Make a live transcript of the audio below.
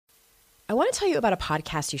I want to tell you about a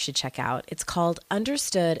podcast you should check out. It's called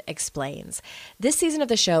Understood Explains. This season of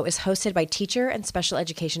the show is hosted by teacher and special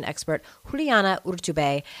education expert Juliana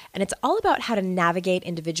Urtubey, and it's all about how to navigate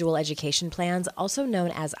individual education plans, also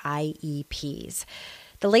known as IEPs.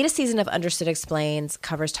 The latest season of Understood Explains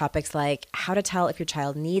covers topics like how to tell if your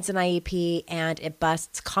child needs an IEP, and it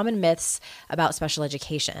busts common myths about special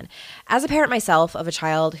education. As a parent myself of a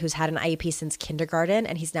child who's had an IEP since kindergarten,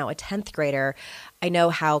 and he's now a 10th grader, I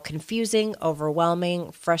know how confusing,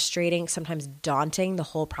 overwhelming, frustrating, sometimes daunting the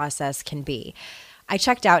whole process can be. I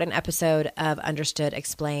checked out an episode of Understood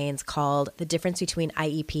Explains called The Difference Between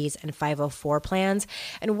IEPs and 504 Plans.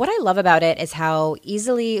 And what I love about it is how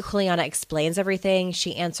easily Juliana explains everything.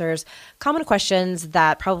 She answers common questions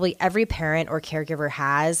that probably every parent or caregiver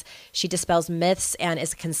has. She dispels myths and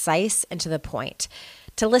is concise and to the point.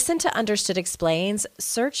 To listen to Understood Explains,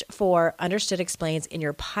 search for Understood Explains in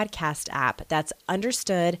your podcast app. That's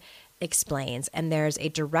Understood Explains. And there's a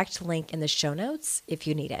direct link in the show notes if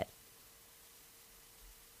you need it.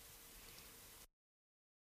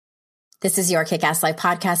 This is your Kick-Ass Life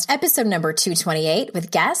podcast, episode number 228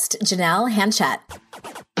 with guest Janelle Hanchett.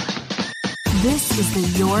 This is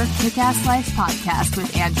the Your Kick-Ass Life podcast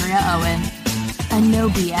with Andrea Owen, a no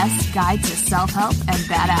BS guide to self-help and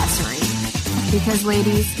badassery. Because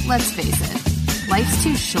ladies, let's face it, life's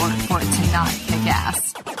too short for it to not kick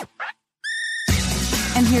ass.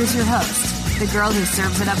 And here's your host, the girl who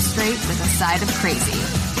serves it up straight with a side of crazy,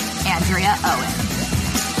 Andrea Owen.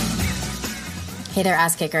 Hey there,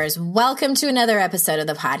 ass kickers. Welcome to another episode of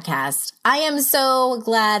the podcast. I am so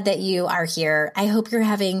glad that you are here. I hope you're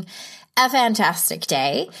having a fantastic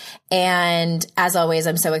day. And as always,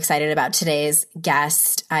 I'm so excited about today's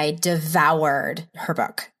guest. I devoured her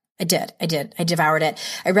book. I did. I devoured it.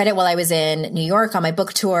 I read it while I was in New York on my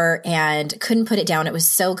book tour and couldn't put it down. It was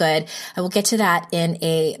so good. I will get to that in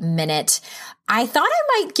a minute. I thought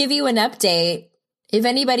I might give you an update if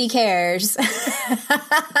anybody cares.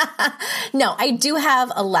 No, I do have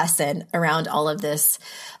a lesson around all of this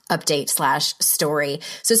update/story.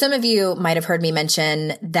 So some of you might have heard me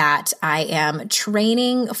mention that I am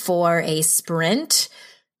training for a sprint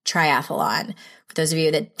triathlon. For those of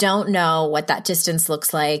you that don't know what that distance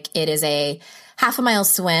looks like, it is a half-a-mile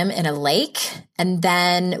swim in a lake, and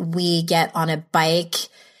then we get on a bike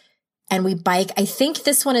and we bike. I think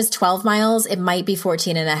this one is 12 miles. It might be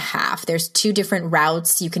 14 and a half. There's two different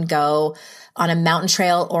routes you can go on a mountain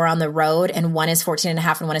trail or on the road. And one is 14 and a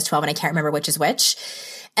half and one is 12. And I can't remember which is which.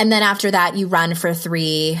 And then after that, you run for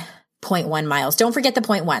 3.1 miles. Don't forget the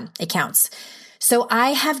 0.1. It counts. So I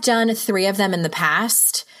have done 3 of them in the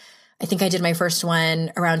past. I think I did my first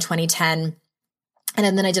one around 2010.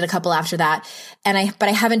 And then I did a couple after that. But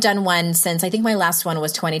I haven't done one since I think my last one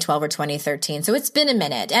was 2012 or 2013. So it's been a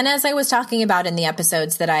minute. And as I was talking about in the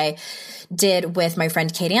episodes that I did with my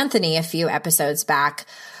friend Kate Anthony a few episodes back,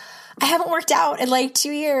 I haven't worked out in like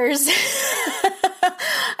 2 years.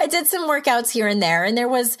 I did some workouts here and there, and there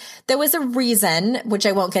was a reason, which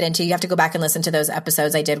I won't get into. You have to go back and listen to those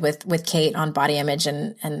episodes I did with Kate on body image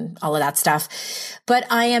and all of that stuff. But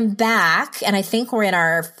I am back, and I think we're in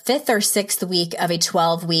our 5th or 6th week of a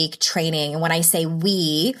 12-week training. And when I say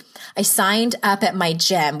we, I signed up at my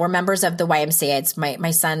gym. We're members of the YMCA. It's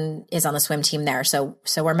my son is on the swim team there, so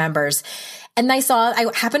we're members. And I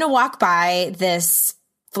happened to walk by this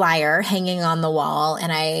flyer hanging on the wall, and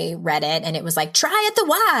I read it, and it was like, try at the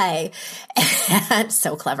Y. And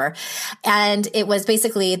so clever. And it was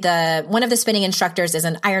basically one of the spinning instructors is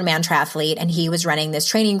an Ironman triathlete, and he was running this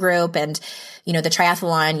training group. And, you know, the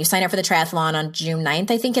triathlon, you sign up for the triathlon on June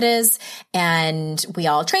 9th, I think it is. And we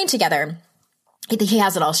all train together. I think he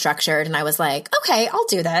has it all structured. And I was like, okay, I'll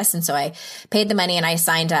do this. And so I paid the money and I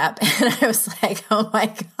signed up, and I was like, oh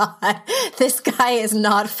my God, this guy is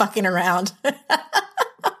not fucking around.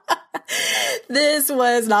 This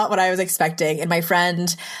was not what I was expecting. And my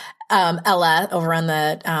friend, Ella, over on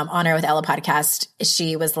the On Air with Ella podcast,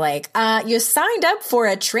 she was like, you signed up for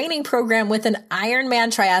a training program with an Ironman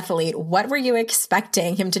triathlete. What were you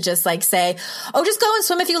expecting him to just like say, oh, just go and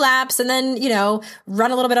swim a few laps and then, you know,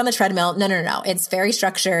 run a little bit on the treadmill? No. It's very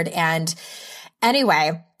structured. And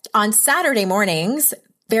anyway, on Saturday mornings,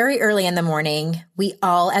 very early in the morning, we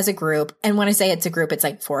all as a group, and when I say it's a group, it's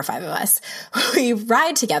like 4 or 5 of us, we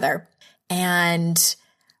ride together. And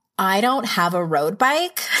I don't have a road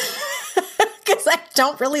bike because I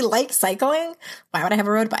don't really like cycling. Why would I have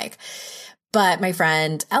a road bike? But my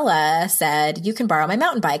friend Ella said, you can borrow my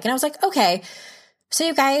mountain bike. And I was like, okay. So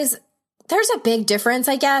you guys, there's a big difference,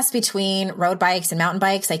 I guess, between road bikes and mountain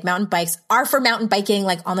bikes. Like mountain bikes are for mountain biking,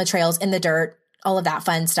 like on the trails in the dirt. all of that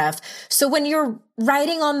fun stuff. So when you're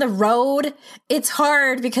riding on the road, it's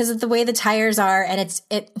hard because of the way the tires are, and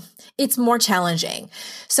it's more challenging.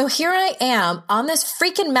 So here I am on this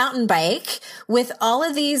freaking mountain bike with all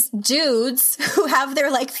of these dudes who have their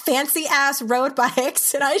like fancy ass road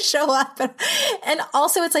bikes, and I show up and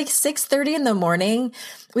also it's like 6:30 in the morning.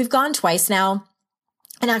 We've gone twice now.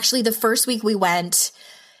 And actually the first week we went,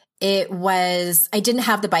 I didn't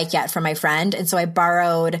have the bike yet from my friend. And so I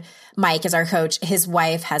borrowed Mike as our coach. His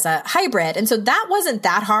wife has a hybrid. And so that wasn't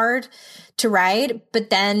that hard to ride.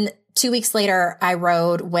 But then 2 weeks later, I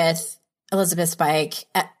rode with Elizabeth's bike,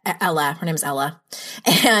 Ella. Her name's Ella.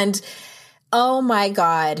 And oh my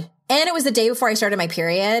God. And it was the day before I started my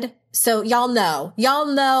period. So y'all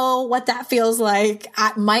know what that feels like.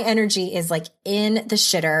 My energy is like in the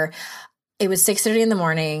shitter. It was 6:30 in the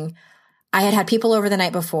morning. I had people over the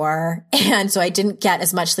night before, and so I didn't get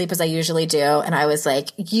as much sleep as I usually do. And I was like,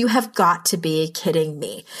 you have got to be kidding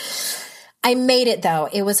me. I made it though.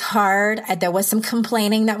 It was hard. There was some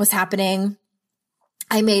complaining that was happening.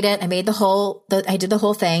 I made it. I did the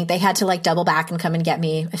whole thing. They had to like double back and come and get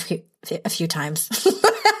me a few times.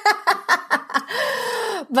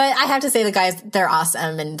 But I have to say the guys, they're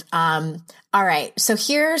awesome. And, all right. So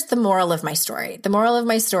here's the moral of my story. The moral of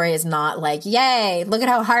my story is not like, yay, look at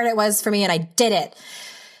how hard it was for me and I did it.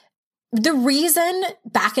 The reason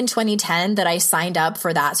back in 2010 that I signed up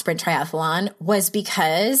for that sprint triathlon was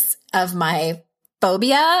because of my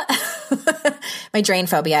phobia, my drain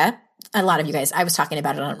phobia. A lot of you guys, I was talking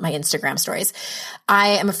about it on my Instagram stories.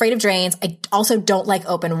 I am afraid of drains. I also don't like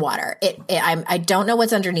open water. I don't know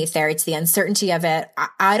what's underneath there. It's the uncertainty of it.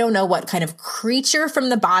 I don't know what kind of creature from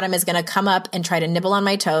the bottom is going to come up and try to nibble on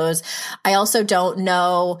my toes. I also don't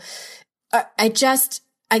know.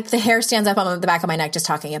 The hair stands up on the back of my neck just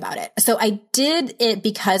talking about it. So I did it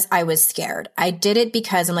because I was scared. I did it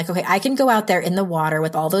because I'm like, okay, I can go out there in the water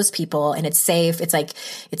with all those people and it's safe. It's like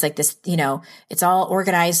this, it's all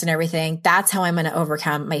organized and everything. That's how I'm going to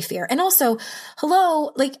overcome my fear. And also,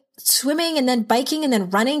 like swimming and then biking and then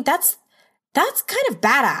running. That's kind of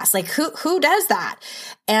badass. Like who does that?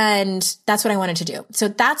 And that's what I wanted to do. So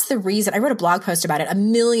that's the reason I wrote a blog post about it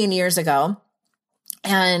 1,000,000 years ago.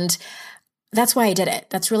 And that's why I did it.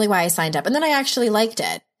 That's really why I signed up. And then I actually liked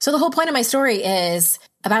it. So the whole point of my story is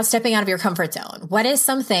about stepping out of your comfort zone. What is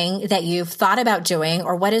something that you've thought about doing,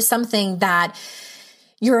 or what is something that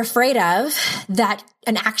you're afraid of, that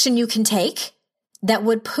an action you can take that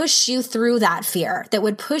would push you through that fear, that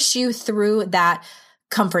would push you through that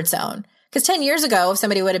comfort zone? Because 10 years ago, if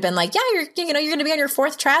somebody would have been like, yeah, you're going to be on your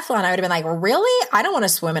 4th triathlon, I would have been like, really? I don't want to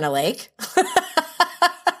swim in a lake.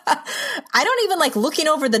 I don't even like looking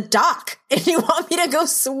over the dock. And you want me to go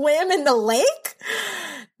swim in the lake?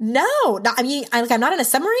 No, I'm not in a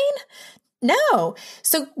submarine. No.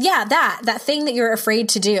 So yeah, that thing that you're afraid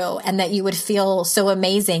to do and that you would feel so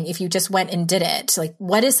amazing if you just went and did it. Like,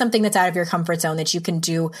 what is something that's out of your comfort zone that you can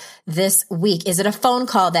do this week? Is it a phone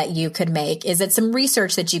call that you could make? Is it some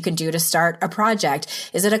research that you can do to start a project?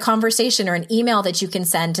 Is it a conversation or an email that you can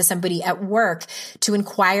send to somebody at work to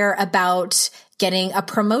inquire about getting a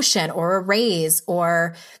promotion or a raise?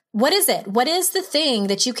 Or what is it? What is the thing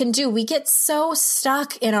that you can do? We get so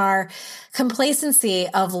stuck in our complacency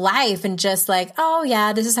of life and just like, oh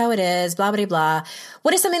yeah, this is how it is, blah, blah, blah.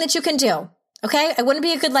 What is something that you can do? Okay. I wouldn't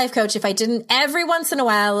be a good life coach if I didn't every once in a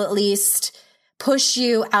while, at least, push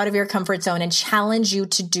you out of your comfort zone and challenge you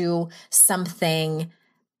to do something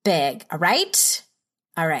big. All right.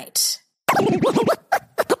 All right.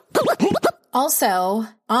 Also,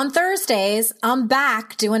 on Thursdays, I'm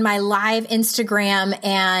back doing my live Instagram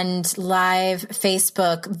and live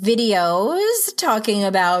Facebook videos talking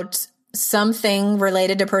about something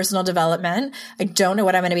related to personal development. I don't know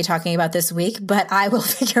what I'm going to be talking about this week, but I will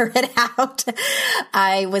figure it out.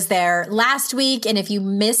 I was there last week, and if you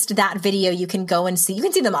missed that video, you can go and see. You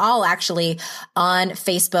can see them all actually on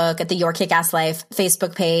Facebook at the Your Kick-Ass Life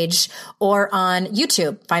Facebook page, or on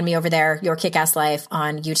YouTube. Find me over there, Your Kick-Ass Life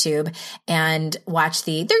on YouTube, and watch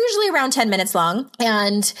they're usually around 10 minutes long.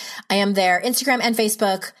 And I am there, Instagram and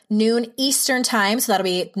Facebook, noon Eastern time. So that'll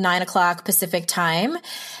be 9:00 Pacific time.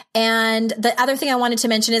 And the other thing I wanted to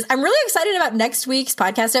mention is I'm really excited about next week's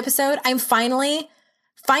podcast episode. I'm finally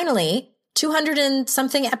 200 and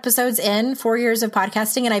something episodes in, 4 years of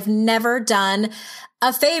podcasting, and I've never done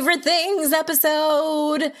a favorite things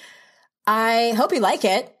episode. I hope you like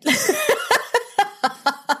it.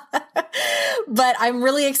 But I'm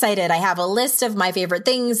really excited. I have a list of my favorite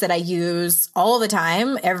things that I use all the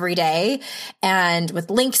time, every day, and with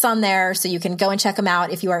links on there so you can go and check them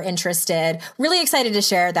out if you are interested. Really excited to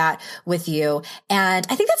share that with you. And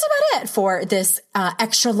I think that's about it for this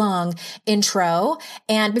extra long intro.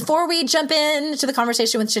 And before we jump into the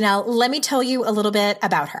conversation with Janelle, let me tell you a little bit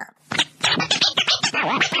about her.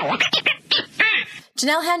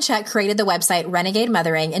 Janelle Hanchett created the website Renegade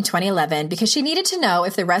Mothering in 2011 because she needed to know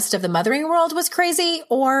if the rest of the mothering world was crazy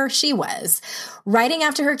or she was. Writing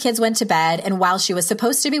after her kids went to bed and while she was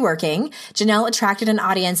supposed to be working, Janelle attracted an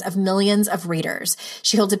audience of millions of readers.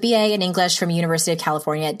 She holds a BA in English from University of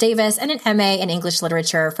California at Davis and an MA in English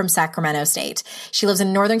Literature from Sacramento State. She lives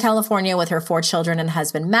in Northern California with her 4 children and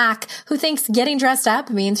husband, Mac, who thinks getting dressed up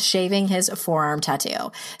means shaving his forearm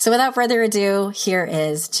tattoo. So without further ado, here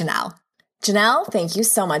is Janelle. Janelle, thank you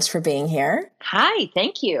so much for being here. Hi,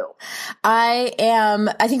 thank you. I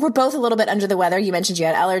think we're both a little bit under the weather. You mentioned you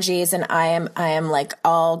had allergies and I am like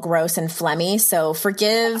all gross and phlegmy. So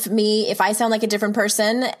forgive me if I sound like a different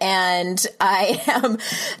person. And I am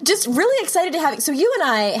just really excited to have you. So you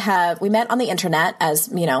and we met on the internet, as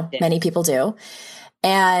you know, many people do.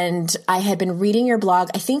 And I had been reading your blog.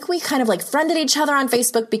 I think we kind of like friended each other on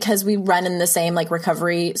Facebook because we run in the same like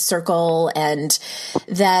recovery circle. And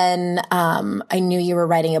then I knew you were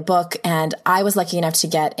writing a book and I was lucky enough to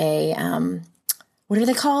get a, what are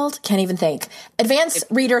they called? Can't even think. Advanced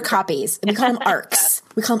reader copies. We call them ARCs.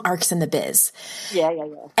 We call them ARCs in the biz. Yeah.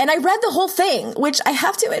 And I read the whole thing, which I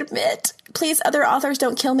have to admit, please, other authors,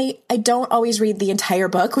 don't kill me. I don't always read the entire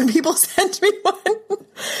book when people send me one.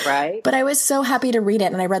 Right. But I was so happy to read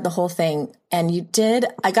it and I read the whole thing. And you did,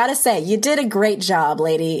 I gotta say, you did a great job,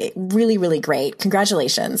 lady. Really, really great.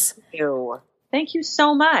 Congratulations. Thank you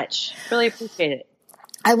so much. Really appreciate it.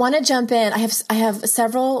 I want to jump in. I have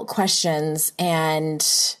several questions and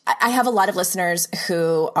I have a lot of listeners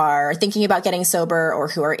who are thinking about getting sober or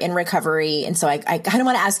who are in recovery. And so I kind of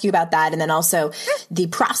want to ask you about that. And then also the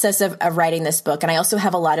process of writing this book. And I also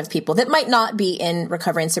have a lot of people that might not be in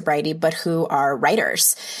recovery and sobriety, but who are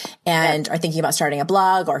writers and are thinking about starting a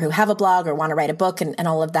blog or who have a blog or want to write a book and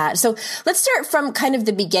all of that. So let's start from kind of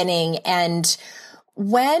the beginning. And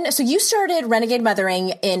so you started Renegade Mothering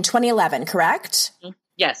in 2011, correct? Mm-hmm.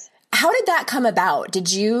 Yes. How did that come about?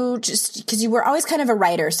 Did you because you were always kind of a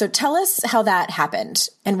writer. So tell us how that happened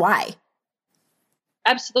and why.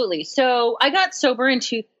 Absolutely. So I got sober in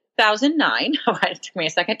 2009. It took me a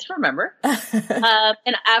second to remember.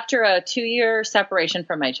 And after a 2-year separation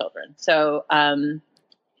from my children. So, and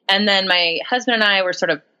then my husband and I were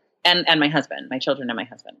sort of, and my husband, my children and my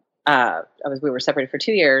husband, we were separated for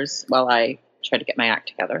 2 years while I tried to get my act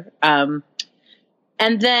together.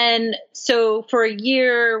 And then, so for a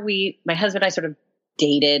year, my husband and I sort of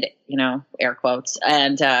dated, air quotes,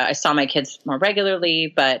 and I saw my kids more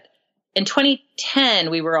regularly. But in 2010,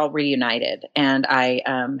 we were all reunited, and I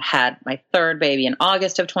had my 3rd baby in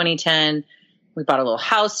August of 2010. We bought a little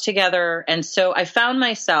house together. And so I found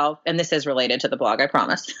myself, and this is related to the blog, I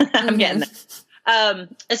promise. I'm getting there.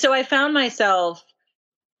 So I found myself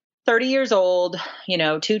 30 years old,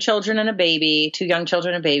 2 children and a baby, 2 young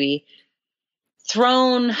children and a baby,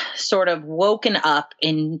 woken up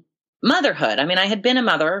in motherhood. I mean, I had been a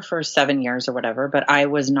mother for 7 years or whatever, but I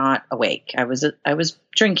was not awake. I was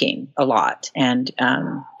drinking a lot and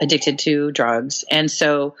addicted to drugs. And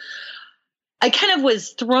so I kind of was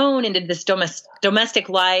thrown into this domestic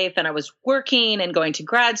life, and I was working and going to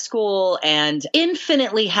grad school and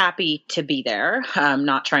infinitely happy to be there.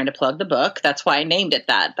 Not trying to plug the book. That's why I named it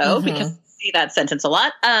that, though, because I see that sentence a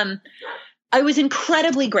lot. I was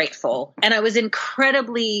incredibly grateful and I was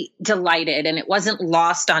incredibly delighted, and it wasn't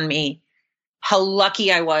lost on me how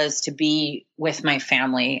lucky I was to be with my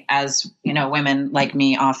family, as, women like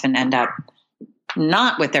me often end up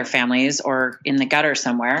not with their families or in the gutter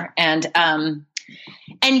somewhere. And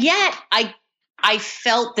yet I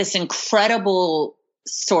felt this incredible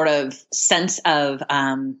sort of sense of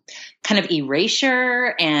kind of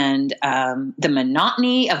erasure, and the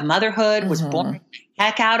monotony of motherhood was boring the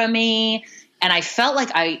heck out of me. And I felt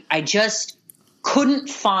like I just couldn't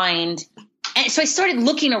find. And so I started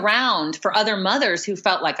looking around for other mothers who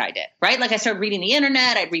felt like I did, right? Like I started reading the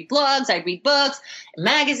internet, I'd read blogs, I'd read books,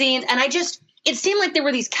 magazines, and it seemed like there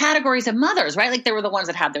were these categories of mothers, right? Like there were the ones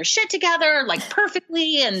that had their shit together, like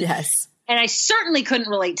perfectly. And yes. And I certainly couldn't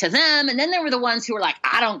relate to them. And then there were the ones who were like,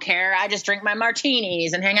 I don't care. I just drink my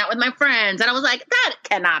martinis and hang out with my friends. And I was like, that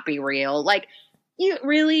cannot be real. Like,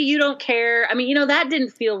 you don't care. I mean, that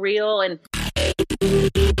didn't feel real. And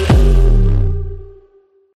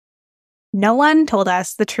no one told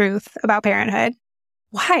us the truth about parenthood.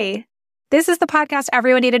 Why? This is the podcast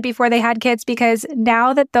everyone needed before they had kids, because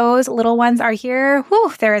now that those little ones are here,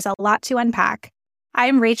 there is a lot to unpack.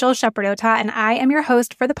 I'm Rachel Shepardota, and I am your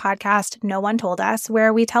host for the podcast No One Told Us,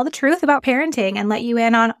 where we tell the truth about parenting and let you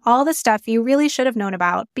in on all the stuff you really should have known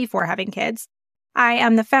about before having kids. I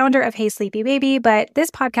am the founder of Hey Sleepy Baby, but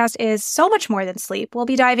this podcast is so much more than sleep. We'll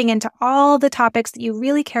be diving into all the topics that you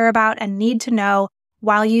really care about and need to know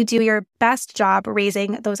while you do your best job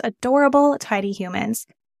raising those adorable tiny humans.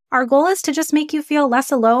 Our goal is to just make you feel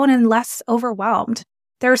less alone and less overwhelmed.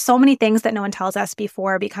 There are so many things that no one tells us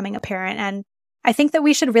before becoming a parent, and I think that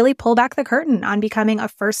we should really pull back the curtain on becoming a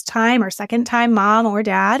first-time or second-time mom or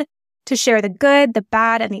dad to share the good, the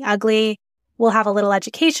bad, and the ugly. We'll have a little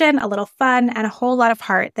education, a little fun, and a whole lot of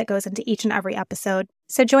heart that goes into each and every episode.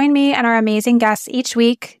 So join me and our amazing guests each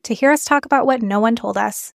week to hear us talk about what no one told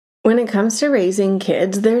us. When it comes to raising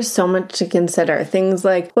kids, there's so much to consider. Things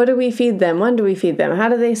like, what do we feed them? When do we feed them? How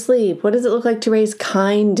do they sleep? What does it look like to raise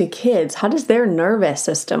kind kids? How does their nervous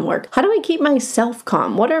system work? How do I keep myself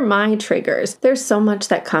calm? What are my triggers? There's so much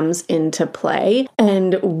that comes into play,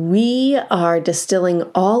 and we are distilling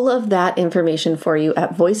all of that information for you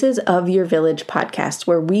at Voices of Your Village podcast,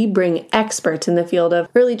 where we bring experts in the field of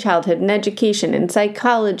early childhood and education and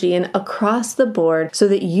psychology and across the board so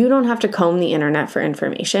that you don't have to comb the internet for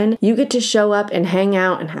information. You get to show up and hang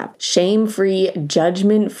out and have shame-free,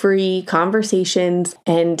 judgment-free conversations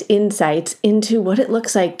and insights into what it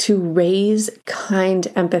looks like to raise kind,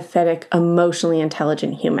 empathetic, emotionally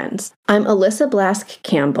intelligent humans. I'm Alyssa Blask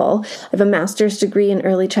Campbell. I have a master's degree in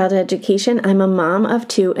early childhood education. I'm a mom of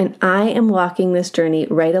 2, and I am walking this journey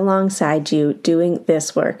right alongside you doing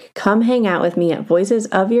this work. Come hang out with me at Voices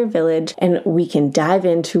of Your Village, and we can dive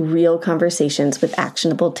into real conversations with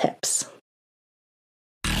actionable tips.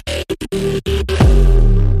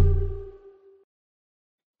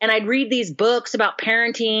 And I'd read these books about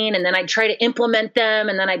parenting, and then I'd try to implement them,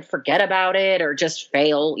 and then I'd forget about it or just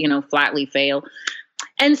fail, flatly fail.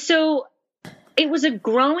 And so it was a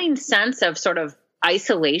growing sense of sort of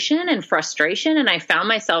isolation and frustration. And I found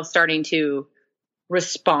myself starting to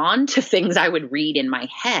respond to things I would read in my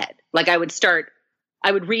head. Like I would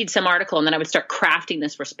read some article, and then I would start crafting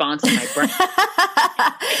this response in my brain.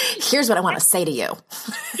 Here's what I want to say to you.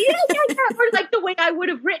 Yeah. Or like the way I would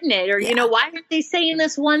have written it, or, why aren't they saying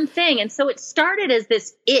this one thing? And so it started as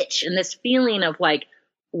this itch and this feeling of like,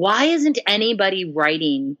 why isn't anybody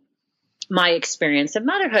writing my experience of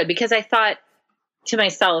motherhood? Because I thought to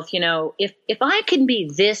myself, if I can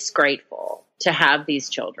be this grateful to have these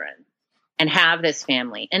children and have this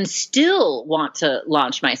family and still want to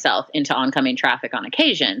launch myself into oncoming traffic on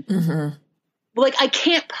occasion, like I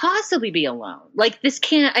can't possibly be alone. Like this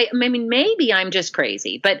maybe I'm just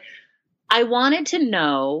crazy, but I wanted to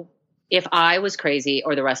know if I was crazy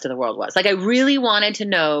or the rest of the world was. Like I really wanted to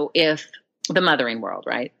know if the mothering world,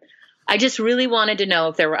 right? I just really wanted to know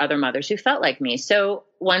if there were other mothers who felt like me. So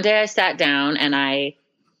one day I sat down and I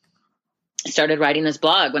started writing this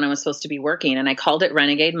blog when I was supposed to be working, and I called it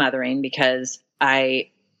Renegade Mothering because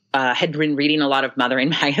I had been reading a lot of Mothering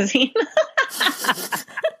magazine.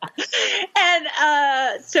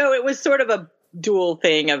 And so it was sort of a dual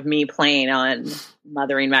thing of me playing on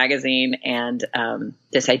Mothering magazine and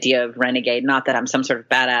this idea of renegade. Not that I'm some sort of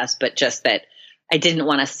badass, but just that I didn't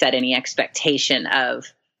want to set any expectation of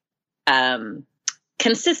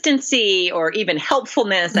consistency or even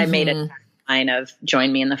helpfulness. I made a line of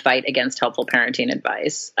join me in the fight against helpful parenting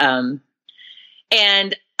advice.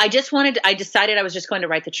 And I decided I was just going to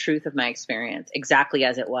write the truth of my experience exactly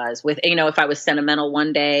as it was. With, if I was sentimental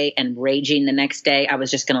one day and raging the next day, I was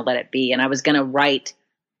just going to let it be. And I was going to write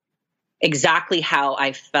exactly how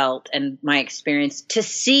I felt and my experience to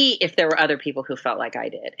see if there were other people who felt like I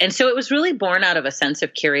did. And so it was really born out of a sense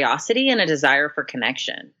of curiosity and a desire for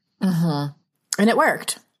connection. And it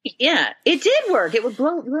worked. Yeah, it did work. It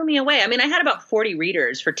blew me away. I mean, I had about 40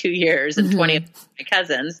 readers for 2 years and 20 of my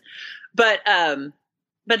cousins. But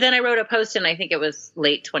then I wrote a post, and I think it was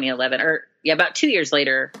late 2011 or about 2 years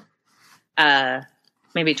later,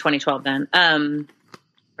 maybe 2012 then,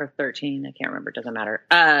 or 13. I can't remember. It doesn't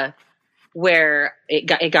matter. Where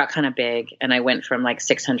it got kind of big, and I went from like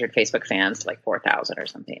 600 Facebook fans to like 4,000 or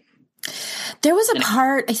something. There was a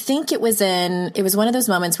part, I think it was one of those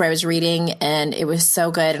moments where I was reading and it was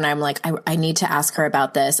so good. And I'm like, I need to ask her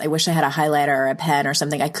about this. I wish I had a highlighter or a pen or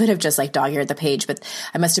something. I could have just like dog-eared the page, but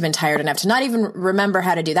I must have been tired enough to not even remember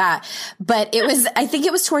how to do that. But I think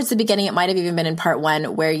it was towards the beginning. It might've even been in part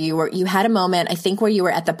 1 where you had a moment, I think, where you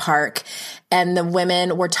were at the park and the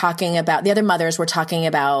women were talking about, the other mothers were talking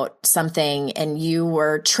about something, and you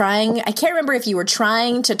were trying, I can't remember if you were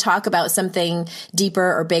trying to talk about something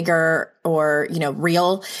deeper or bigger or, you know,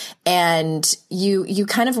 real. And you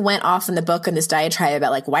kind of went off in the book in this diatribe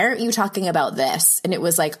about like, why aren't you talking about this? And it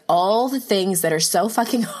was like all the things that are so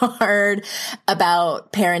fucking hard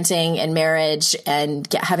about parenting and marriage and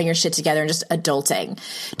having your shit together and just adulting.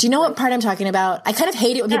 Do you know what part I'm talking about? I kind of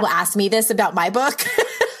hate it when people ask me this about my book.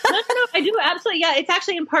 No, I do. Absolutely. Yeah. It's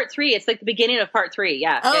actually in part 3. It's like the beginning of part 3.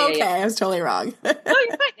 Yeah. Oh, okay. I was totally wrong. No, you're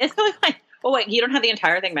fine. It's totally fine. Oh, wait, you don't have the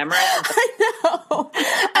entire thing memorized? I know.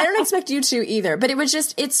 I don't expect you to either, but it was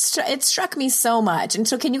just, it struck me so much. And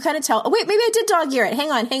so can you kind of tell, oh, wait, maybe I did dog ear it.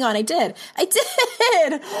 Hang on. I did.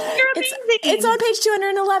 You're amazing. It's on page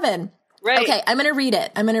 211. Right. Okay. I'm going to read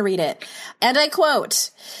it. And I quote,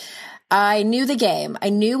 I knew the game. I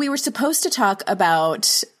knew we were supposed to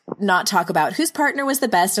not talk about whose partner was the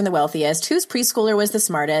best and the wealthiest, whose preschooler was the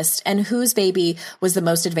smartest, and whose baby was the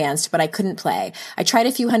most advanced, but I couldn't play. I tried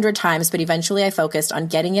a few hundred times, but eventually I focused on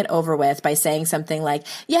getting it over with by saying something like,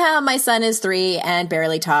 yeah, my son is 3 and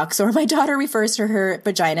barely talks, or my daughter refers to her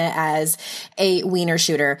vagina as a wiener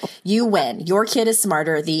shooter. You win. Your kid is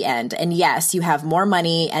smarter, the end. And yes, you have more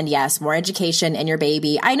money, and yes, more education, and your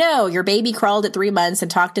baby. I know, your baby crawled at 3 months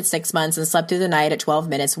and talked at 6 months and slept through the night at 12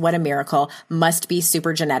 minutes. What a miracle. Must be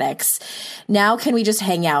super genetic. Now, can we just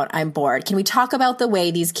hang out? I'm bored. Can we talk about the way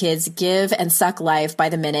these kids give and suck life by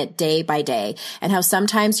the minute, day by day, and how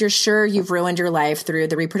sometimes you're sure you've ruined your life through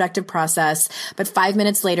the reproductive process, but 5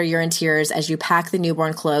 minutes later you're in tears as you pack the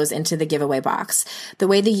newborn clothes into the giveaway box. The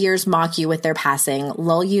way the years mock you with their passing,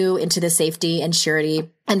 lull you into the safety and surety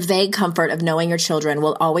and vague comfort of knowing your children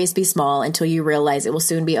will always be small until you realize it will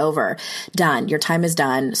soon be over. Done. Your time is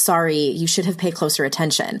done. Sorry, you should have paid closer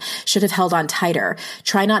attention. Should have held on tighter.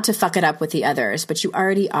 Try not to fuck it up with the others, but you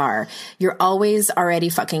already are. You're always already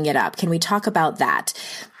fucking it up. Can we talk about that?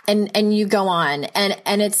 And you go on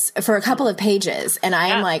and it's for a couple of pages and I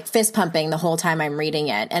am like fist pumping the whole time I'm reading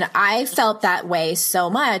it. And I felt that way so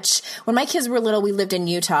much when my kids were little. We lived in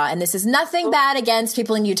Utah, and this is nothing bad against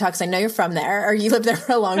people in Utah, because I know you're from there or you lived there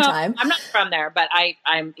for a long time. I'm not from there, but I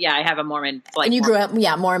have a Mormon. And you grew up,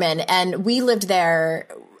 Mormon, and we lived there.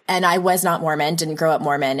 And I was not Mormon, didn't grow up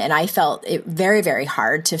Mormon, and I felt it very, very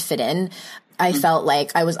hard to fit in. I felt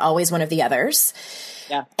like I was always one of the others.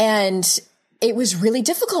 Yeah. And it was really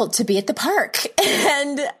difficult to be at the park.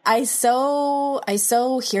 And I so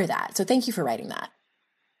hear that. So thank you for writing that.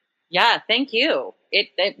 Yeah, thank you.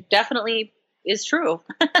 It definitely is true.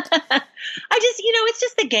 It's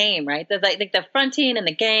just the game, right? The fronting and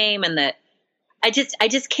the game, and I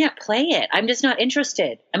just can't play it. I'm just not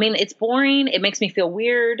interested. I mean, it's boring. It makes me feel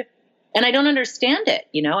weird, and I don't understand it.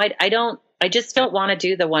 I just don't want to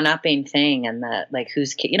do the one-upping thing and the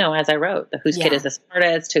whose kid, as I wrote, whose kid is the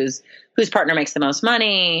smartest, whose partner makes the most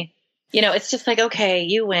money. It's just like, okay,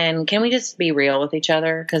 you win. Can we just be real with each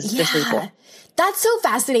other? Because this is boring. That's so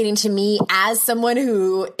fascinating to me as someone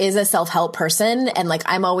who is a self-help person. And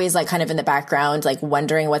I'm always kind of in the background,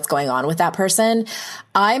 wondering what's going on with that person.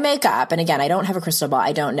 I make up, and again, I don't have a crystal ball.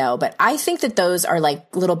 I don't know, but I think that those are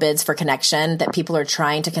little bids for connection, that people are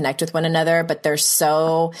trying to connect with one another, but they're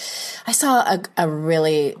so, I saw a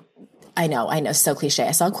really, I know, so cliche.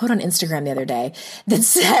 I saw a quote on Instagram the other day that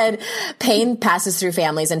said, pain passes through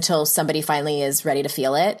families until somebody finally is ready to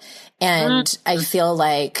feel it. And I feel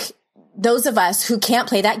like those of us who can't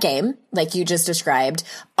play that game, like you just described,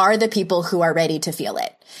 are the people who are ready to feel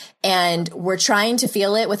it. And we're trying to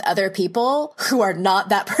feel it with other people who are not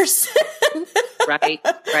that person. Right.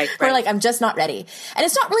 We're I'm just not ready. And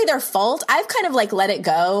it's not really their fault. I've kind of let it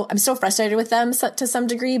go. I'm still frustrated with them to some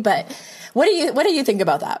degree, but what do you think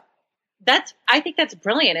about that? I think that's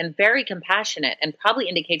brilliant and very compassionate, and probably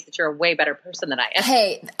indicates that you're a way better person than I am.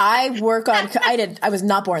 Hey, I was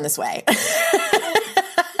not born this way.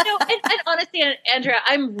 And honestly, Andrea,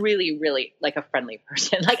 I'm really, really a friendly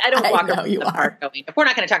person. I don't walk around the park going, if we're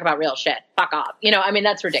not going to talk about real shit, fuck off.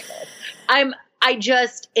 That's ridiculous.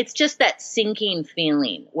 It's just that sinking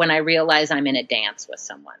feeling when I realize I'm in a dance with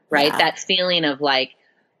someone, right? Yeah. That feeling of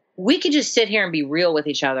we could just sit here and be real with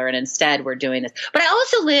each other, and instead we're doing this. But I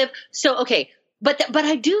also but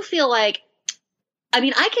I do feel I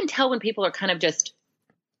can tell when people are kind of just,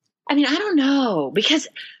 I don't know, because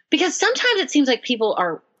sometimes it seems like people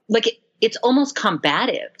are it's almost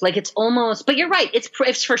combative. It's almost, but you're right.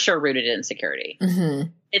 It's for sure rooted in insecurity. Mm-hmm.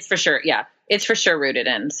 It's for sure. Yeah. It's for sure rooted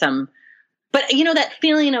in some, but that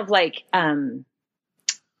feeling of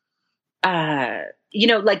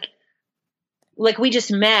we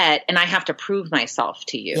just met and I have to prove myself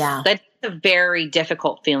to you. Yeah. That's a very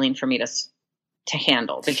difficult feeling for me to to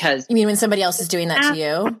handle, because You mean when somebody else is doing that to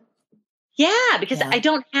you? Yeah, because I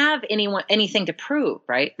don't have anything to prove,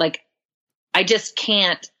 right? Like, I just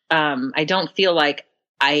can't, I don't feel like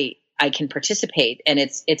I can participate. And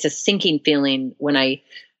it's a sinking feeling when I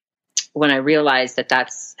realize that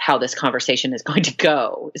that's how this conversation is going to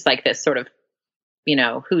go. It's like this sort of,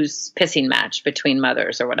 who's pissing match between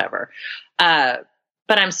mothers or whatever. But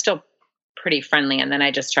I'm still pretty friendly. And then I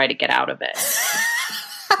just try to get out of it.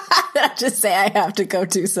 I just say I have to go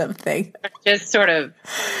do something. Just sort of.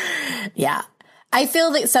 Yeah. I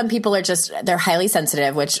feel that some people are they're highly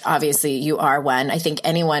sensitive, which obviously you are one. I think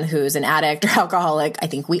anyone who's an addict or alcoholic, I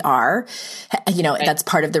think we are. Right. That's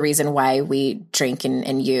part of the reason why we drink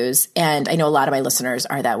and use. And I know a lot of my listeners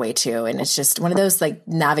are that way too. And it's just one of those like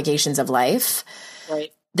navigations of life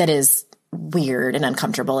that is weird and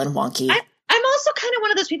uncomfortable and wonky. I'm also kind of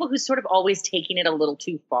one of those people who's sort of always taking it a little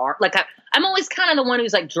too far. Like I'm always kind of the one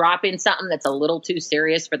who's like dropping something that's a little too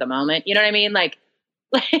serious for the moment. You know what I mean? Like,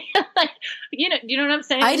 you know what I'm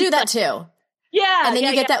saying? I do that too. Yeah. And then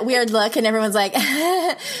you get that weird look and everyone's like,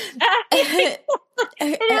 and you're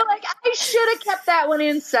like, I should have kept that one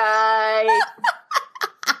inside.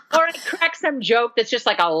 Or I crack some joke that's just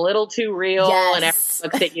like a little too real. Yes. And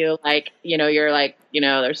everyone looks at you like, you're like,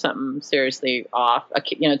 there's something seriously off.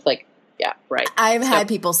 It's like, yeah, right. I've had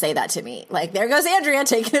people say that to me. Like, there goes Andrea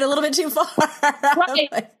taking it a little bit too far. Right.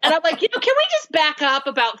 And I'm like, can we just back up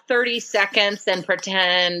about 30 seconds and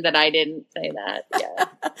pretend that I didn't say that? Yeah.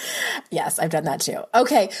 Yes, I've done that too.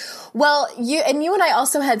 Okay. Well, you and I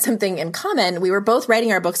also had something in common. We were both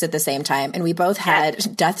writing our books at the same time, and we both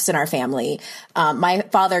had deaths in our family. My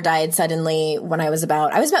father died suddenly when I was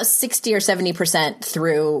about 60 or 70%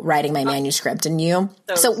 through writing my manuscript. And you?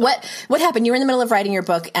 So what happened? You were in the middle of writing your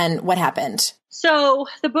book, and what happened? So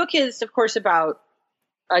the book is, of course, about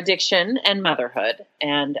addiction and motherhood.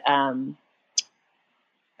 And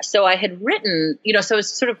so I had written, so I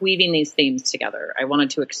was sort of weaving these themes together. I wanted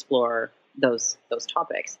to explore those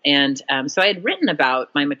topics. And so I had written about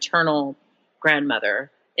my maternal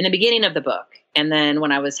grandmother in the beginning of the book. And then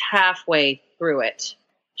when I was halfway through it,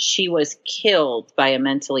 she was killed by a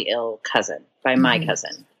mentally ill cousin, by my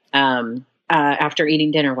cousin, after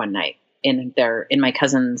eating dinner one night in my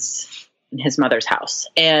his mother's house.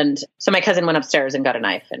 And so my cousin went upstairs and got a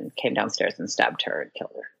knife and came downstairs and stabbed her and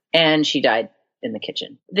killed her. And she died in the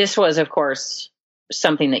kitchen. This was, of course,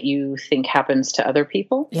 something that you think happens to other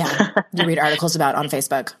people. Yeah. You read articles about on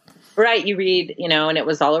Facebook. Right. You read, and it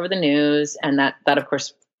was all over the news. And that, of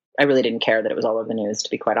course, I really didn't care that it was all over the news, to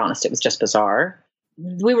be quite honest. It was just bizarre.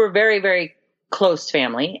 We were very, very close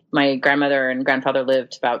family. My grandmother and grandfather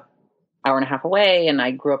lived about hour and a half away, and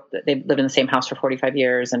I grew up, they lived in the same house for 45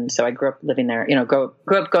 years. And so I grew up living there,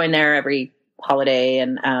 grew up going there every holiday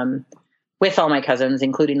and with all my cousins,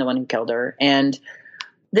 including the one who killed her. And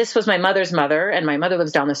this was my mother's mother, and my mother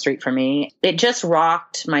lives down the street from me. It just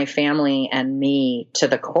rocked my family and me to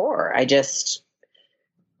the core.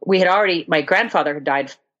 My grandfather had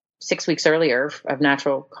died 6 weeks earlier of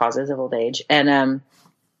natural causes of old age.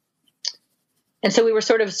 And so we were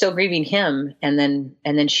sort of still grieving him. And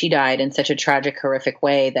then she died in such a tragic, horrific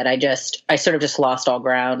way that I sort of just lost all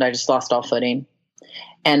ground. I just lost all footing.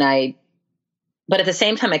 But at the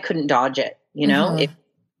same time, I couldn't dodge it.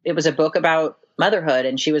 It was a book about motherhood,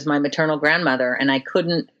 and she was my maternal grandmother. And I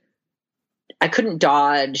couldn't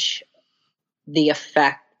dodge the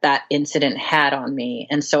effect that incident had on me.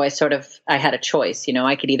 And so I had a choice.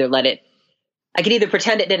 I could either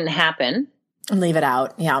pretend it didn't happen and leave it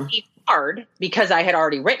out. Yeah. Hard because I had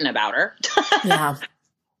already written about her. Yeah.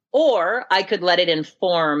 Or I could let it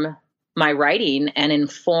inform my writing and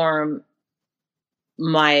inform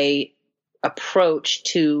my approach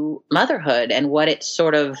to motherhood and what it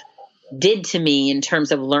sort of did to me in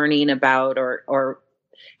terms of learning about or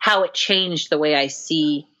how it changed the way I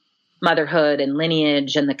see motherhood and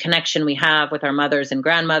lineage and the connection we have with our mothers and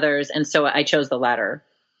grandmothers. And so I chose the latter,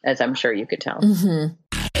 as I'm sure you could tell. Mm-hmm.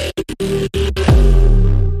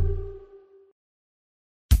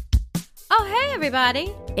 Oh, hey,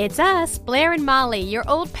 everybody. It's us, Blair and Molly, your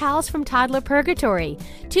old pals from Toddler Purgatory.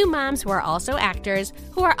 Two moms who are also actors,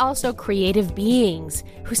 who are also creative beings,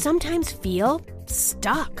 who sometimes feel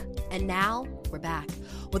stuck. And now we're back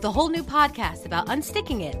with a whole new podcast about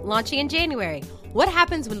unsticking it, launching in January. What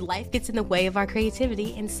happens when life gets in the way of our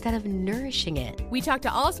creativity instead of nourishing it? We talk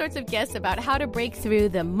to all sorts of guests about how to break through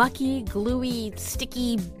the mucky, gluey,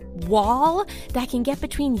 sticky wall that can get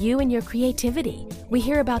between you and your creativity. We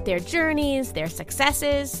hear about their journeys, their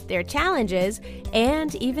successes, their challenges,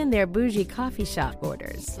 and even their bougie coffee shop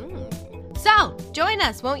orders. So, join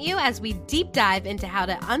us, won't you, as we deep dive into how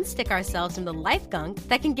to unstick ourselves from the life gunk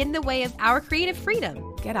that can get in the way of our creative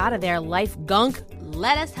freedom. Get out of there, life gunk.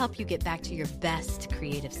 Let us help you get back to your best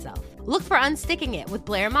creative self. Look for Unsticking It with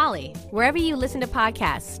Blair and Molly, wherever you listen to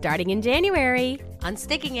podcasts, starting in January.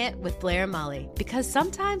 Unsticking It with Blair and Molly, because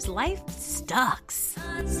sometimes life sucks.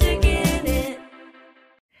 Unsticking it.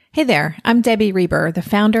 Hey there, I'm Debbie Reber, the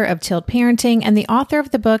founder of Tilt Parenting and the author of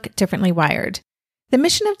the book Differently Wired. The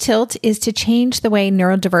mission of Tilt is to change the way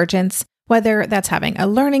neurodivergence, whether that's having a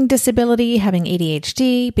learning disability, having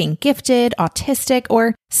ADHD, being gifted, autistic,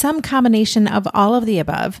 or some combination of all of the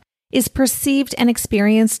above, is perceived and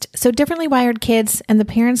experienced so differently wired kids and the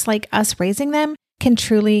parents like us raising them can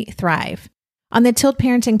truly thrive. On the Tilt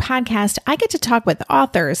Parenting podcast, I get to talk with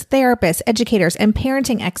authors, therapists, educators, and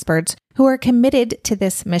parenting experts who are committed to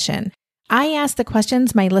this mission. I ask the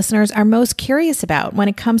questions my listeners are most curious about when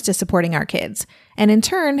it comes to supporting our kids. And in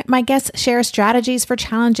turn, my guests share strategies for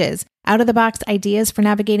challenges, out-of-the-box ideas for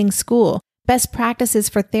navigating school, best practices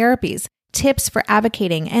for therapies, tips for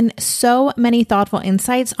advocating, and so many thoughtful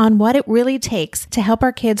insights on what it really takes to help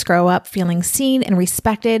our kids grow up feeling seen and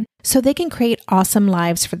respected so they can create awesome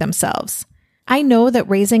lives for themselves. I know that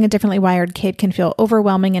raising a differently wired kid can feel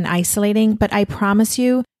overwhelming and isolating, but I promise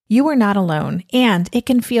you, you are not alone, and it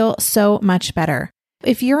can feel so much better.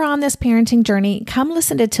 If you're on this parenting journey, come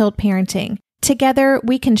listen to Tilt Parenting. Together,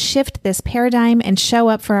 we can shift this paradigm and show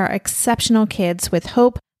up for our exceptional kids with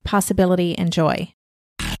hope, possibility, and joy.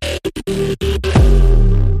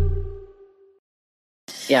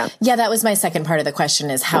 Yeah, that was my second part of the question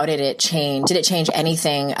is how did it change? Did it change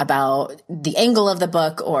anything about the angle of the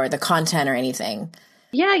book or the content or anything?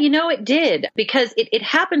 Yeah, it did because it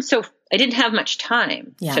happened so I didn't have much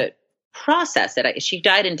time to process it. She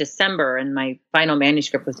died in December and my final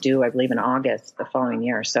manuscript was due, I believe, in August the following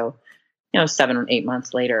year. So, 7 or 8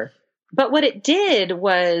 months later. But what it did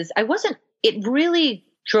was it really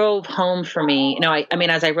drove home for me. I mean,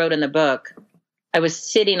 as I wrote in the book, I was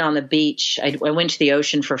sitting on the beach. I went to the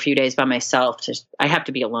ocean for a few days by myself. I have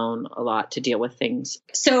to be alone a lot to deal with things.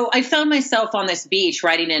 So I found myself on this beach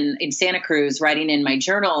writing in Santa Cruz, writing in my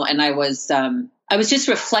journal. And I was just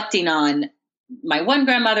reflecting on my one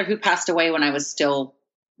grandmother who passed away when I was still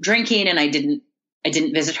drinking, and I didn't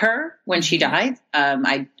visit her when she died.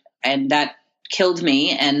 And that killed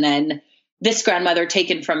me. And then this grandmother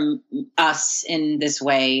taken from us in this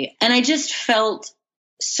way. And I just felt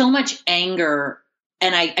so much anger.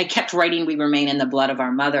 And I kept writing, "We remain in the blood of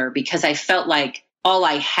our mother," because I felt like all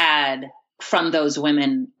I had from those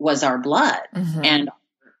women was our blood and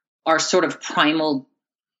our sort of primal,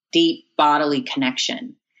 deep bodily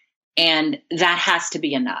connection. And that has to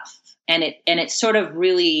be enough. And it sort of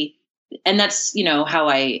really, and that's, how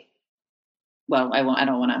I don't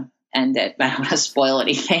want to end it. I don't want to spoil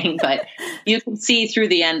anything, but you can see through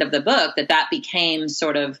the end of the book that became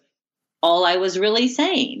sort of all I was really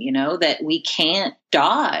saying, that we can't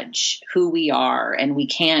dodge who we are and we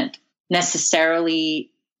don't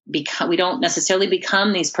necessarily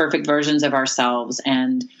become these perfect versions of ourselves.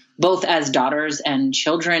 And both as daughters and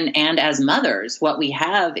children and as mothers, what we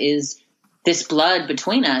have is this blood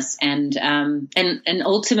between us. And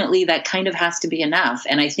ultimately that kind of has to be enough.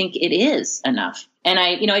 And I think it is enough. And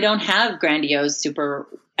I don't have grandiose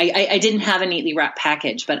I didn't have a neatly wrapped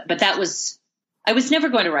package, but that was, I was never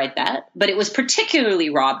going to write that, but it was particularly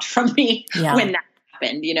robbed from me when that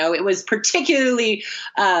happened. It was particularly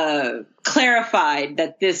clarified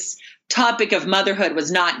that this topic of motherhood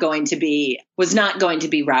was not going to be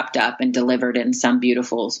wrapped up and delivered in some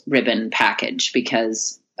beautiful ribbon package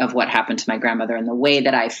because of what happened to my grandmother and the way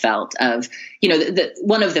that I felt of,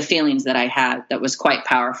 one of the feelings that I had that was quite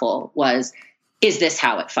powerful was, is this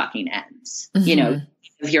how it fucking ends?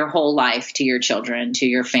 Of your whole life to your children, to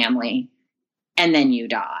your family. And then you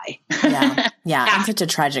die. Yeah. In such a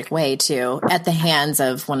tragic way too, at the hands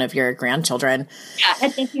of one of your grandchildren. Yeah,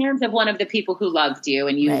 at the hands of one of the people who loved you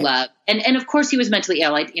and you loved. And of course he was mentally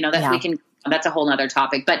ill. That's a whole nother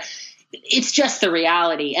topic, but it's just the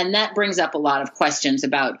reality. And that brings up a lot of questions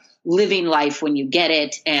about living life when you get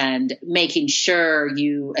it and making sure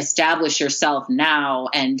you establish yourself now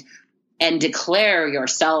and declare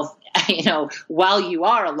yourself, while you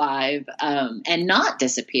are alive, and not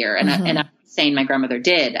disappear. And I'm saying my grandmother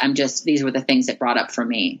did. These were the things that brought up for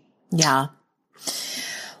me. Yeah.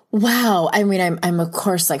 Wow. I mean, I'm of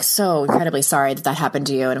course so incredibly sorry that happened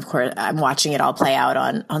to you. And of course I'm watching it all play out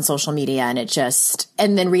on social media and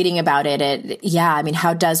and then reading about it,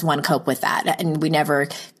 how does one cope with that? And we never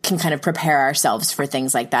can kind of prepare ourselves for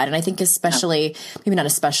things like that. And I think especially, maybe not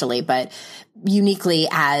especially, but uniquely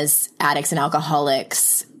as addicts and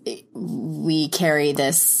alcoholics, we carry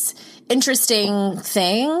this interesting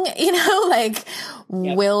thing, like,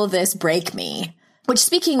 will this break me? Which,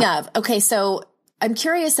 speaking of, okay, so I'm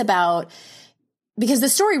curious about, because the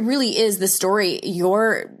story really is the story,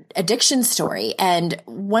 your addiction story. And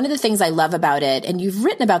one of the things I love about it, and you've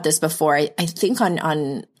written about this before, I think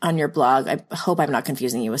on your blog, I hope I'm not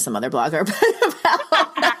confusing you with some other blogger, but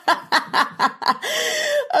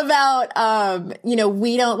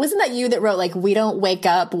wasn't that you that wrote, like, we don't wake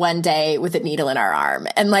up one day with a needle in our arm?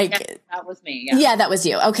 And like, yeah, that was me. Yeah, that was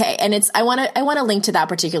you. Okay. And I want to link to that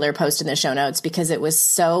particular post in the show notes because it was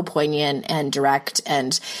so poignant and direct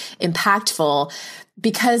and impactful,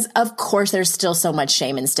 because of course there's still so much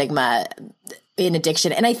shame and stigma in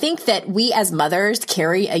addiction. And I think that we as mothers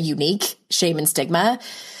carry a unique shame and stigma.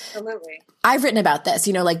 Absolutely. I've written about this,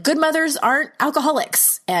 like, good mothers aren't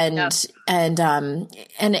alcoholics. And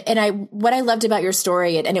what I loved about your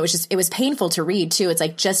story, and it was painful to read too. It's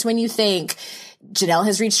like, just when you think Janelle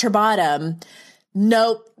has reached her bottom,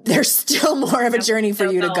 nope, there's still more of a journey for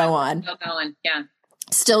you to go on. Still going. Yeah.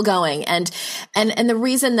 Still going. And the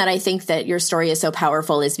reason that I think that your story is so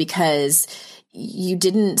powerful is because you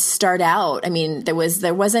didn't start out. I mean, there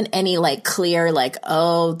wasn't any like clear, like,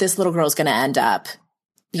 oh, this little girl's going to end up,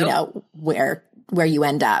 where you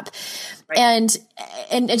end up. Right.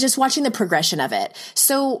 And just watching the progression of it.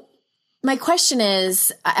 So my question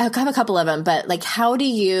is, I have a couple of them, but like, how do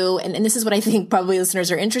you, and this is what I think probably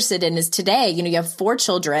listeners are interested in, is today, you have 4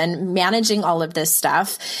 children, managing all of this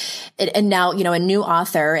stuff, and now, a new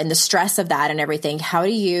author and the stress of that and everything. How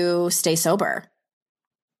do you stay sober?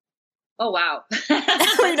 Oh, wow.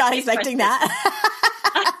 We're not expecting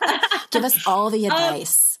that. Give us all the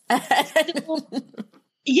advice.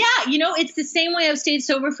 Yeah, it's the same way I've stayed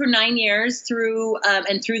sober for 9 years through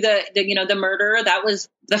the murder. That was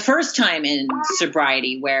the first time in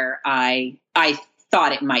sobriety where I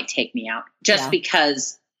thought it might take me out, just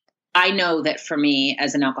because I know that for me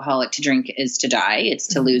as an alcoholic, to drink is to die. It's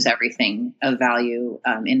to lose everything of value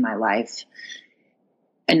in my life,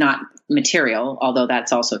 and not material, although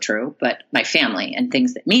that's also true, but my family and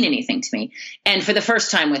things that mean anything to me. And for the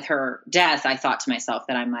first time with her death, I thought to myself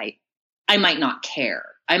that I might not care.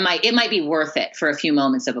 It might be worth it for a few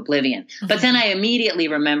moments of oblivion. Mm-hmm. But then I immediately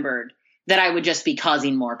remembered that I would just be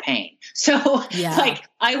causing more pain. So like,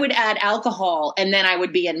 I would add alcohol and then I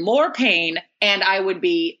would be in more pain and I would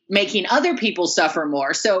be making other people suffer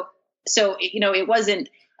more. So, it wasn't,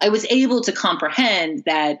 I was able to comprehend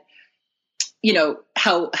that,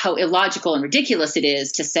 how illogical and ridiculous it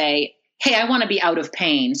is to say, hey, I want to be out of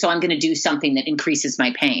pain, so I'm going to do something that increases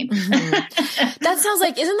my pain. Mm-hmm. That sounds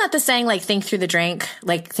like, isn't that the saying, like, think through the drink,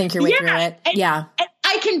 like think your way through it? And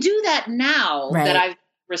I can do that now that I've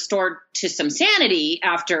restored to some sanity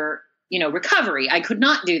after, recovery. I could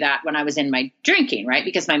not do that when I was in my drinking, right?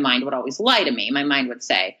 Because my mind would always lie to me. My mind would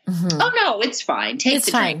say, oh no, it's fine. Take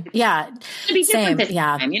the drink. Yeah. It's going to be different this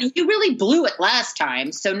time. You really blew it last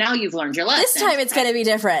time. So now you've learned your lesson. This time it's going to be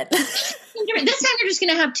different. This time you're just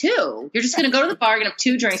going to have 2. You're just going to go to the bar and have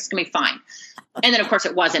 2 drinks. It's going to be fine. And then of course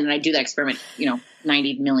it wasn't. And I do that experiment,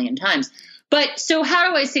 90 million times. But so how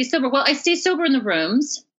do I stay sober? Well, I stay sober in the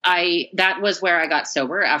rooms. That was where I got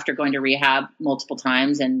sober after going to rehab multiple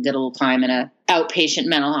times and did a little time in a outpatient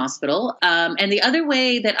mental hospital. And the other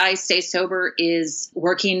way that I stay sober is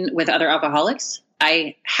working with other alcoholics.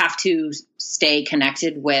 I have to stay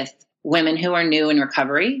connected with women who are new in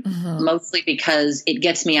recovery, mostly because it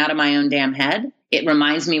gets me out of my own damn head. It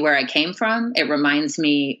reminds me where I came from. It reminds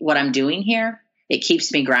me what I'm doing here. It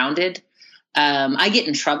keeps me grounded. I get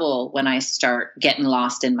in trouble when I start getting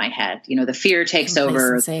lost in my head. The fear takes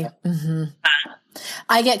over. Mm-hmm.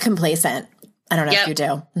 I get complacent. I don't know if you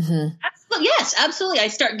do. Mm-hmm. Yes, absolutely. I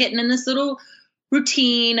start getting in this little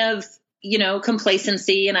routine of,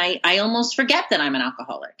 complacency, and I almost forget that I'm an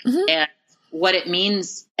alcoholic and what it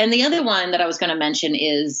means. And the other one that I was going to mention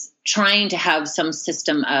is trying to have some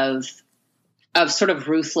system of sort of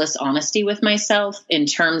ruthless honesty with myself in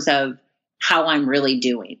terms of how I'm really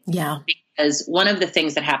doing. Yeah. Because one of the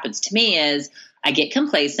things that happens to me is I get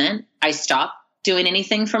complacent. I stop doing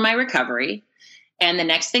anything for my recovery. And the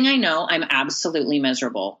next thing I know, I'm absolutely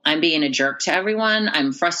miserable. I'm being a jerk to everyone.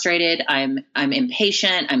 I'm frustrated. I'm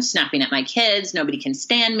impatient. I'm snapping at my kids. Nobody can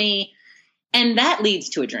stand me. And that leads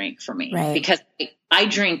to a drink for me because I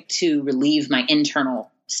drink to relieve my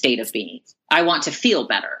internal state of being. I want to feel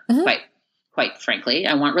better, quite frankly.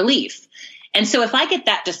 I want relief. And so if I get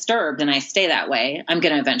that disturbed and I stay that way, I'm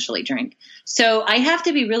going to eventually drink. So I have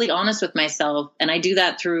to be really honest with myself. And I do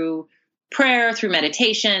that through prayer, through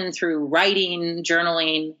meditation, through writing,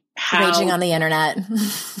 journaling, raging on the internet,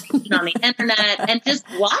 and just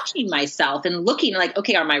watching myself and looking like,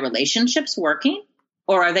 okay, are my relationships working?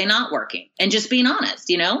 or are they not working? And just being honest,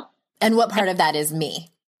 you know? And what part of that is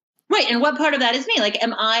me? Right. And what part of that is me? Like,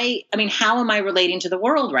 how am I relating to the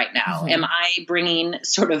world right now? Am I bringing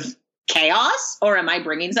sort of chaos, or am I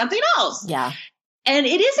bringing something else? Yeah. And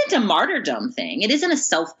it isn't a martyrdom thing. It isn't a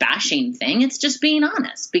self-bashing thing. It's just being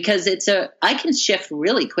honest, because I can shift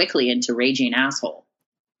really quickly into raging asshole.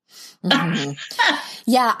 Mm-hmm.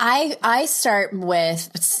 Yeah, I start with,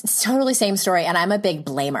 it's totally same story, and I'm a big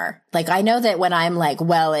blamer. Like, I know that when I'm like,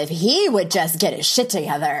 well, if he would just get his shit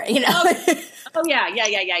together, you know. Oh yeah.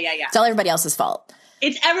 It's all everybody else's fault.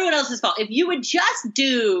 It's everyone else's fault. If you would just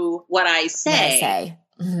do what I say,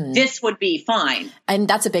 this would be fine. And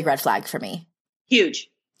that's a big red flag for me. Huge.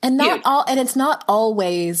 And and it's not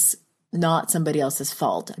always not somebody else's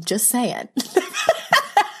fault. I'm just saying.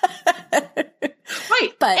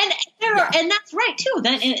 Right. But and that's right too.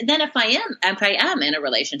 Then if I am in a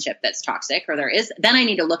relationship that's toxic, or then I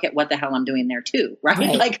need to look at what the hell I'm doing there too.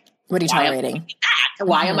 Right. Like, what are you tolerating?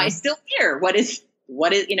 Why am I still here? What is,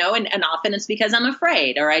 you know, and often it's because I'm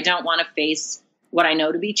afraid, or I don't want to face what I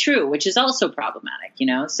know to be true, which is also problematic, you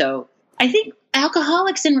know? So I think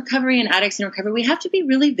alcoholics in recovery and addicts in recovery, we have to be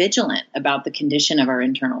really vigilant about the condition of our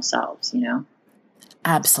internal selves, you know?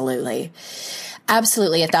 Absolutely.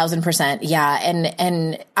 Absolutely. 1,000%. Yeah.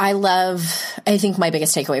 And I think my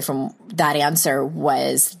biggest takeaway from that answer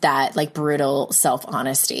was that, like, brutal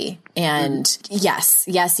self-honesty. And yes.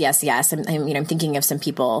 I'm thinking of some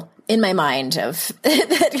people in my mind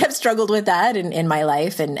that have struggled with that in my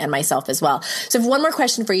life and myself as well. So I have one more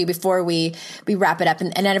question for you before we wrap it up,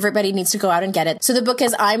 and everybody needs to go out and get it. So the book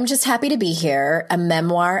is I'm Just Happy to Be Here, a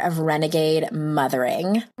memoir of renegade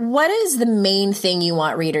mothering. What is the main thing you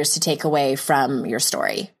want readers to take away from your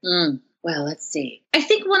story? Well, let's see. I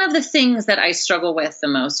think one of the things that I struggle with the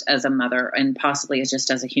most as a mother, and possibly just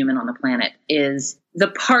as a human on the planet, is the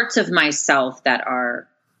parts of myself that are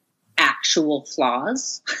actual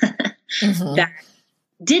flaws that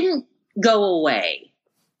didn't go away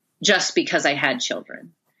just because I had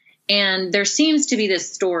children. And there seems to be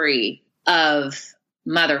this story of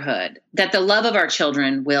motherhood that the love of our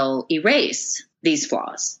children will erase these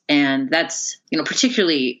flaws. And that's, you know,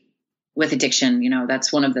 particularly with addiction, you know,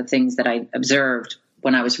 that's one of the things that I observed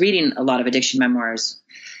when I was reading a lot of addiction memoirs,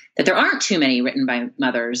 that there aren't too many written by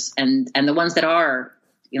mothers. And the ones that are,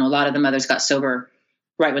 you know, a lot of the mothers got sober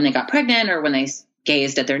right when they got pregnant or when they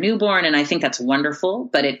gazed at their newborn. And I think that's wonderful,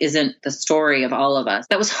 but it isn't the story of all of us.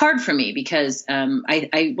 That was hard for me because when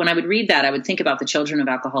I would read that, I would think about the children of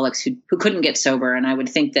alcoholics who couldn't get sober. And I would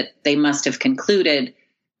think that they must have concluded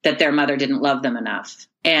that their mother didn't love them enough.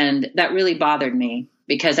 And that really bothered me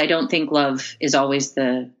because I don't think love is always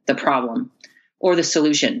the problem or the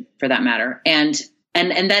solution for that matter. And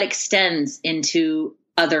that extends into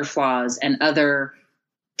other flaws and other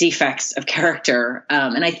defects of character.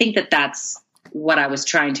 And I think that that's what I was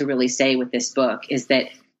trying to really say with this book, is that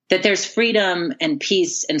there's freedom and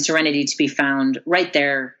peace and serenity to be found right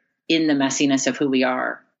there in the messiness of who we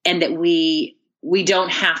are. And that we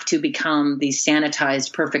don't have to become these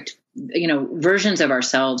sanitized, perfect, you know, versions of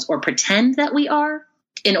ourselves or pretend that we are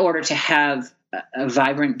in order to have a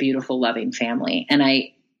vibrant, beautiful, loving family. And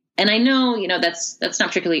I know, you know, that's not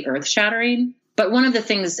particularly earth shattering, but one of the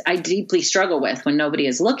things I deeply struggle with when nobody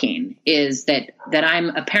is looking is that I'm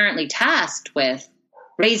apparently tasked with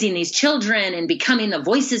raising these children and becoming the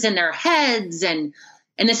voices in their heads and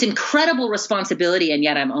this incredible responsibility. And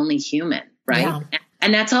yet I'm only human. Right. Yeah.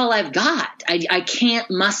 And that's all I've got. I can't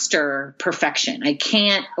muster perfection. I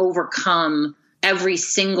can't overcome every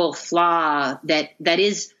single flaw that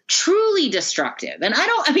is truly destructive. And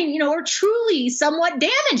or truly somewhat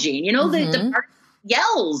damaging, you know, the part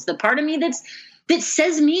yells, the part of me that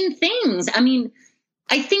says mean things. I mean,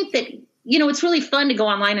 I think that, you know, it's really fun to go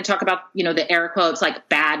online and talk about, you know, the air quotes, like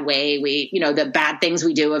bad way the bad things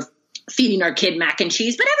we do of feeding our kid mac and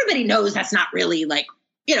cheese, but everybody knows that's not really like,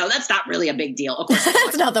 you know, that's not really a big deal. Of course,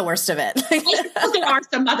 that's not the worst of it. There are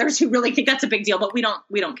some mothers who really think that's a big deal, but we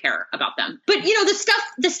don't care about them. But, you know,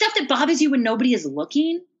 the stuff that bothers you when nobody is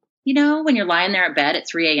looking, you know, when you're lying there at bed at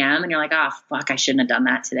 3 a.m. and you're like, oh, fuck, I shouldn't have done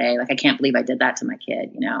that today. Like, I can't believe I did that to my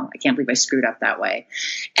kid. You know, I can't believe I screwed up that way.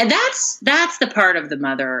 And that's the part of the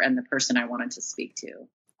mother and the person I wanted to speak to,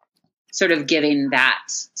 sort of giving that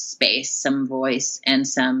space, some voice and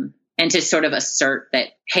to sort of assert that,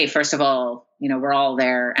 hey, first of all, you know, we're all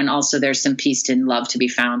there. And also there's some peace and love to be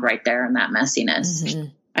found right there in that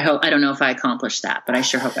messiness. I don't know if I accomplished that, but I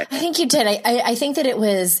sure hope I did. I think you did. I think that it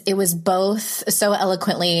was both so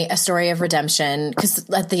eloquently a story of redemption, because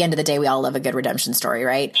at the end of the day, we all love a good redemption story,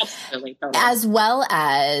 right? Absolutely. Totally. As well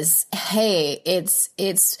as, hey, it's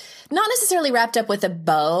not necessarily wrapped up with a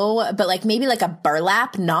bow, but like maybe like a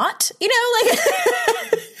burlap knot, like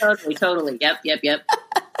Totally. Yep.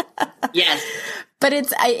 Yes. But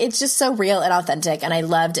it's just so real and authentic, and I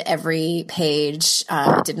loved every page.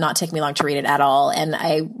 It did not take me long to read it at all, and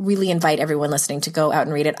I really invite everyone listening to go out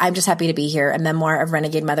and read it. I'm just happy to be here, a memoir of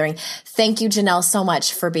renegade mothering. Thank you, Janelle, so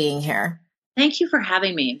much for being here. Thank you for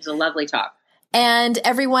having me. It was a lovely talk. And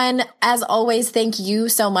everyone, as always, thank you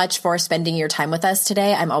so much for spending your time with us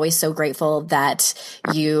today. I'm always so grateful that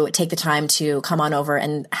you take the time to come on over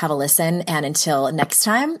and have a listen. And until next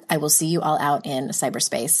time, I will see you all out in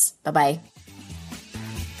cyberspace. Bye-bye.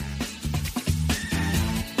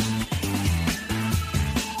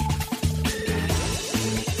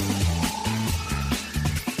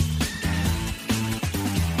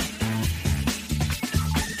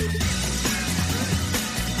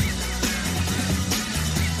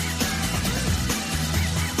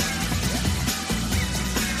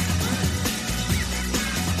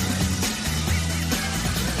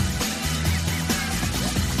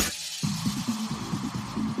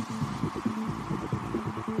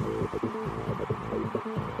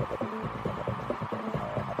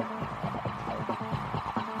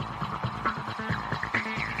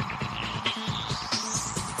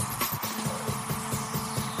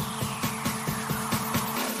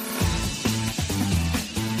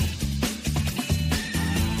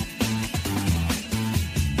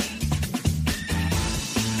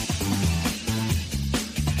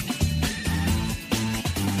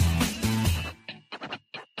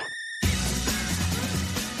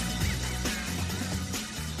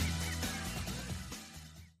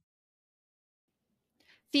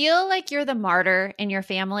 Feel like you're the martyr in your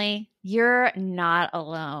family? You're not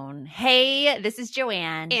alone. Hey, this is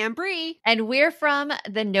Joanne. And Bree. And we're from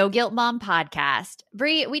the No Guilt Mom podcast.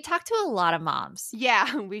 Bree, we talk to a lot of moms.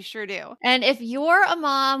 Yeah, we sure do. And if you're a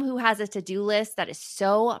mom who has a to-do list that is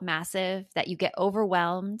so massive that you get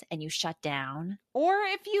overwhelmed and you shut down, or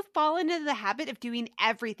if you've fallen into the habit of doing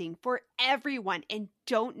everything for everyone and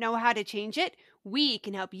don't know how to change it, we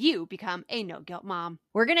can help you become a no-guilt mom.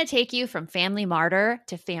 we're going to take you from family martyr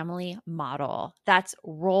to family model. That's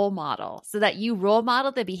role model, so that you role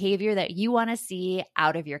model the behavior that you want to see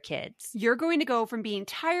out of your kids. You're going to go from being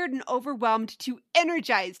tired and overwhelmed to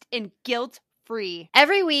energized and guilt-free.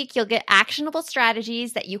 Every week, you'll get actionable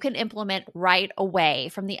strategies that you can implement right away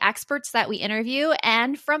from the experts that we interview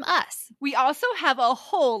and from us. We also have a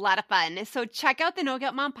whole lot of fun, so check out the No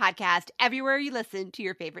Guilt Mom podcast everywhere you listen to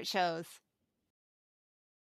your favorite shows.